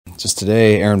Just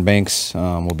today, Aaron Banks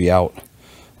will be out.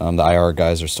 The IR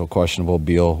guys are still questionable: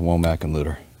 Beal, Womack, and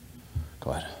Luter. Go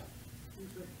ahead.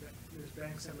 Does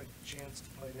Banks have a chance to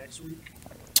play next week?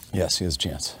 Yes, he has a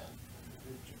chance.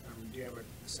 Do you have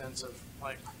a sense of,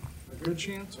 like, a good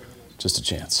chance? Or Just a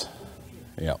chance.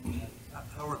 Yep.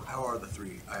 How are the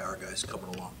three IR guys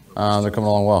coming along? They're coming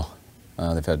along well.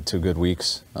 They've had 2 good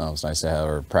weeks. It was nice to have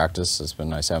our practice. It's been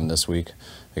nice having this week.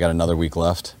 They got another week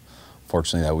left.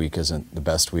 Fortunately, that week isn't the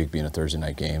best week, being a Thursday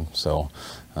night game. So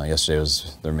yesterday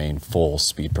was their main full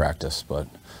speed practice, but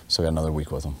still got another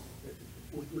week with them.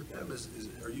 With them,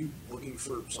 are you looking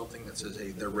for something that says, hey,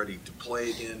 they're ready to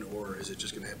play again, or is it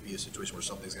just going to be a situation where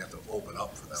something's going to have to open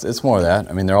up for them? It's more of that.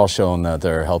 I mean, they're all showing that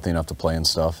they're healthy enough to play and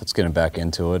stuff. It's getting back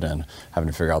into it and having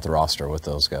to figure out the roster with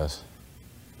those guys.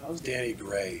 How's Danny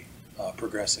Gray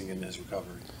progressing in his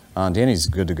recovery? Danny's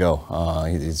good to go.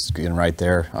 He's getting right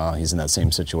there. He's in that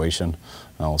same situation.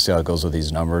 We'll see how it goes with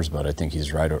these numbers, but I think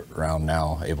he's right around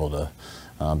now, able to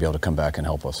be able to come back and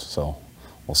help us. So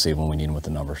we'll see when we need him with the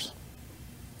numbers.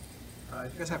 You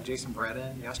guys have Jason Brett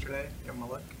in yesterday. Give him a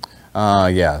look.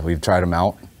 Yeah, we've tried him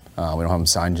out. We don't have him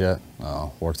signed yet.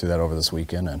 Work through that over this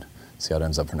weekend and see how it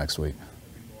ends up for next week.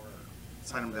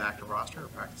 Sign him to the active roster or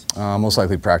practice? Most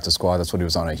likely practice squad. That's what he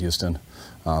was on at Houston.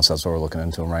 So that's what we're looking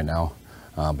into him right now.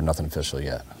 But nothing official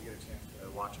yet. Did you get a chance to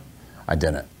watch him? I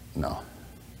didn't, no.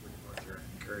 You're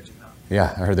encouraging them.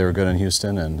 Yeah, I heard they were good in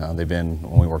Houston, and they've been,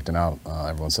 when we worked them out,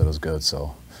 everyone said it was good.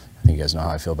 So I think you guys know how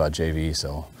I feel about JV.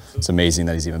 So it's amazing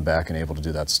that he's even back and able to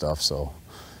do that stuff. So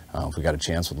if we got a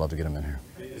chance, we'd love to get him in here.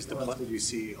 What did you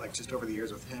see, like, just over the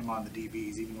years with him on the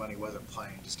DBs, even when he wasn't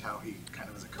playing, just how he kind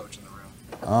of was a coach in the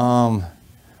room?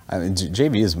 I mean,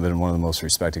 JV has been one of the most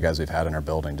respected guys we've had in our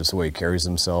building. Just the way he carries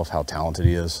himself, how talented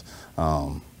he is,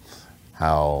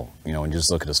 how, you know, when you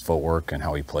just look at his footwork and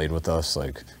how he played with us,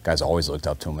 like, guys always looked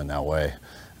up to him in that way.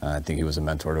 I think he was a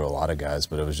mentor to a lot of guys,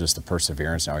 but it was just the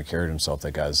perseverance and how he carried himself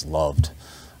that guys loved.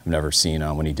 I've never seen,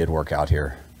 when he did work out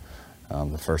here,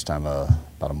 the first time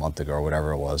about a month ago or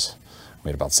whatever it was, we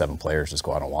had about 7 players just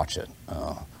go out and watch it,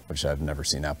 which I've never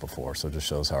seen that before. So it just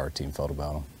shows how our team felt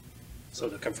about him. So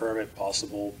to confirm it,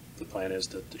 possible, the plan is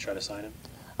to try to sign him?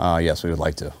 Yes, we would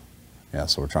like to. Yeah,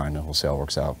 so we're trying to. We'll see how it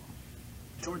works out.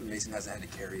 Jordan Mason hasn't had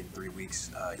to carry in 3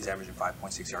 weeks. He's averaging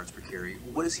 5.6 yards per carry.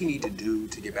 What does he need to do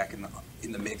to get back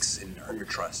in the mix and earn your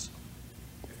trust?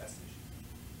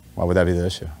 Why would that be the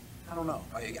issue? I don't know.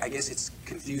 I guess it's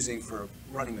confusing for a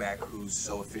running back who's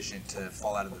so efficient to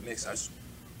fall out of the mix. I was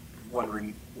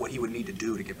wondering what he would need to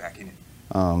do to get back in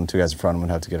it. 2 guys in front of him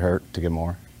would have to get hurt to get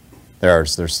more.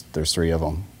 There's 3 of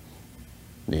them.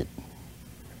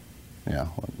 Yeah,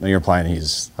 when you're playing,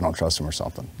 I don't trust him or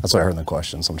something. That's what I heard in the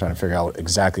question, so I'm trying to figure out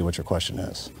exactly what your question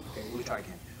is. Okay, we'll try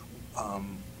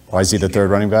again. Why is he the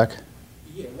 3rd running back?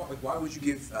 Yeah, why would you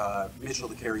give Mitchell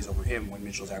the carries over him when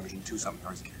Mitchell's averaging 2-something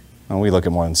yards a carry? Well, we look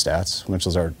at more than stats.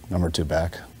 Mitchell's our number 2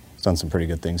 back. He's done some pretty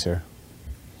good things here.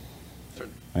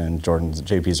 Certainly. And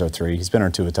JP's our 3. He's been our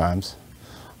 2 at times,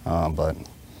 but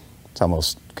that's how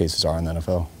most cases are in the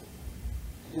NFL.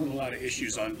 A lot of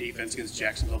issues on defense against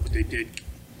Jacksonville, but they did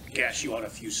gash you on a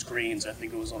few screens. I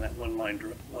think it was on that one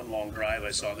long drive.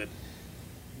 I saw that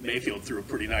Mayfield threw a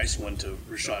pretty nice one to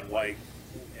Rachaad White.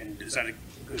 And is that a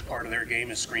good part of their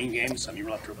game, is screen games? I mean,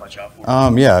 you'll have to watch out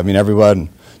for. Yeah, I mean, everyone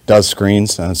does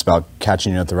screens, and it's about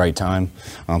catching it at the right time.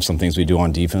 Some things we do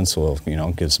on defense will,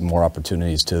 give some more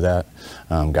opportunities to that.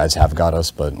 Guys have got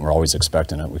us, but we're always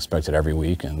expecting it. We expect it every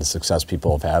week, and the success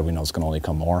people have had, we know it's going to only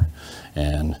come more,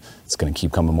 and it's going to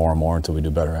keep coming more and more until we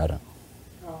do better at it.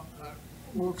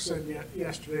 Wilk said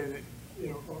yesterday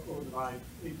that, over the line,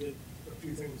 he did a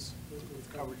few things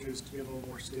with coverages to be a little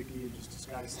more sticky and just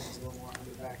disguise things a little more on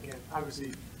the back end.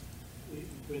 Obviously, he's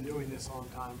been doing this a long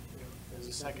time, as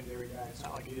a secondary guy. It's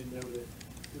not like he didn't know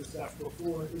this stuff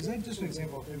before. Is that just an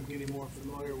example of him getting more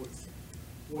familiar with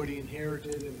what he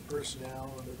inherited and the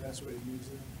personnel and the best way to use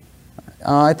it?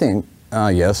 I think,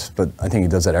 yes, but I think he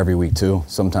does that every week too,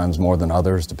 sometimes more than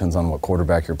others. Depends on what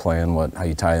quarterback you're playing, how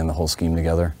you tie in the whole scheme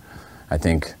together. I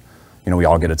think, we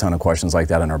all get a ton of questions like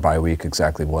that in our bye week,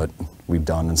 exactly what we've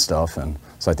done and stuff, and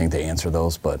so I think they answer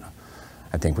those, but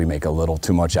I think we make a little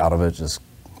too much out of it. Just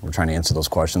we're trying to answer those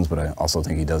questions, but I also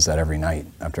think he does that every night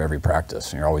after every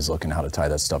practice. And you're always looking how to tie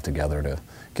that stuff together to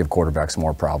give quarterbacks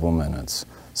more problem, and it's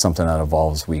something that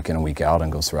evolves week in and week out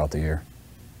and goes throughout the year.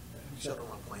 Who's the other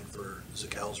one playing for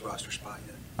Zakel's roster spot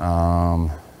yet? I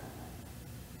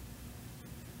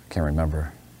can't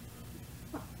remember.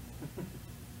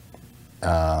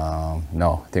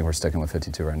 No, I think we're sticking with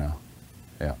 52 right now.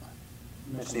 Yeah.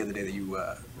 You mentioned the other day that you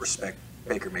respect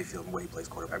Baker Mayfield and what he plays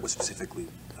quarterback? What specifically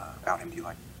about him do you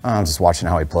like? Just watching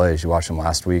how he plays. You watched him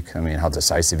last week. I mean, how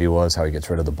decisive he was, how he gets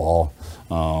rid of the ball.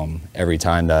 Every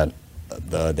time that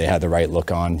they had the right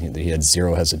look on, he had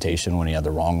zero hesitation when he had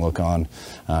the wrong look on.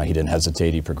 He didn't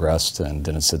hesitate. He progressed and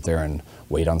didn't sit there and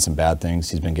wait on some bad things.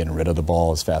 He's been getting rid of the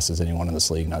ball as fast as anyone in this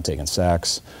league, not taking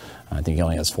sacks. I think he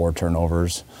only has 4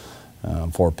 turnovers,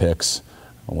 4 picks,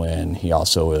 when he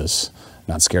also is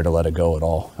not scared to let it go at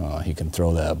all. He can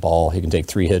throw that ball. He can take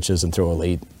 3 hitches and throw a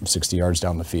late 60 yards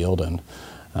down the field, and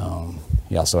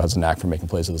he also has a knack for making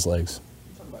plays with his legs.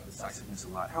 You talk about decisiveness a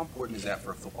lot. How important is that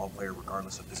for a football player,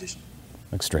 regardless of position?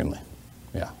 Extremely.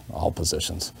 Yeah, all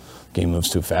positions. Game moves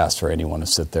too fast for anyone to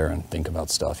sit there and think about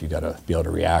stuff. You got to be able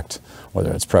to react,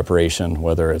 whether it's preparation,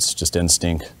 whether it's just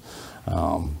instinct.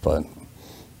 But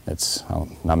it's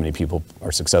not many people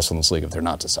are successful in this league if they're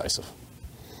not decisive.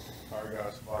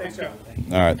 Thanks, Joe.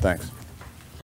 All right, thanks.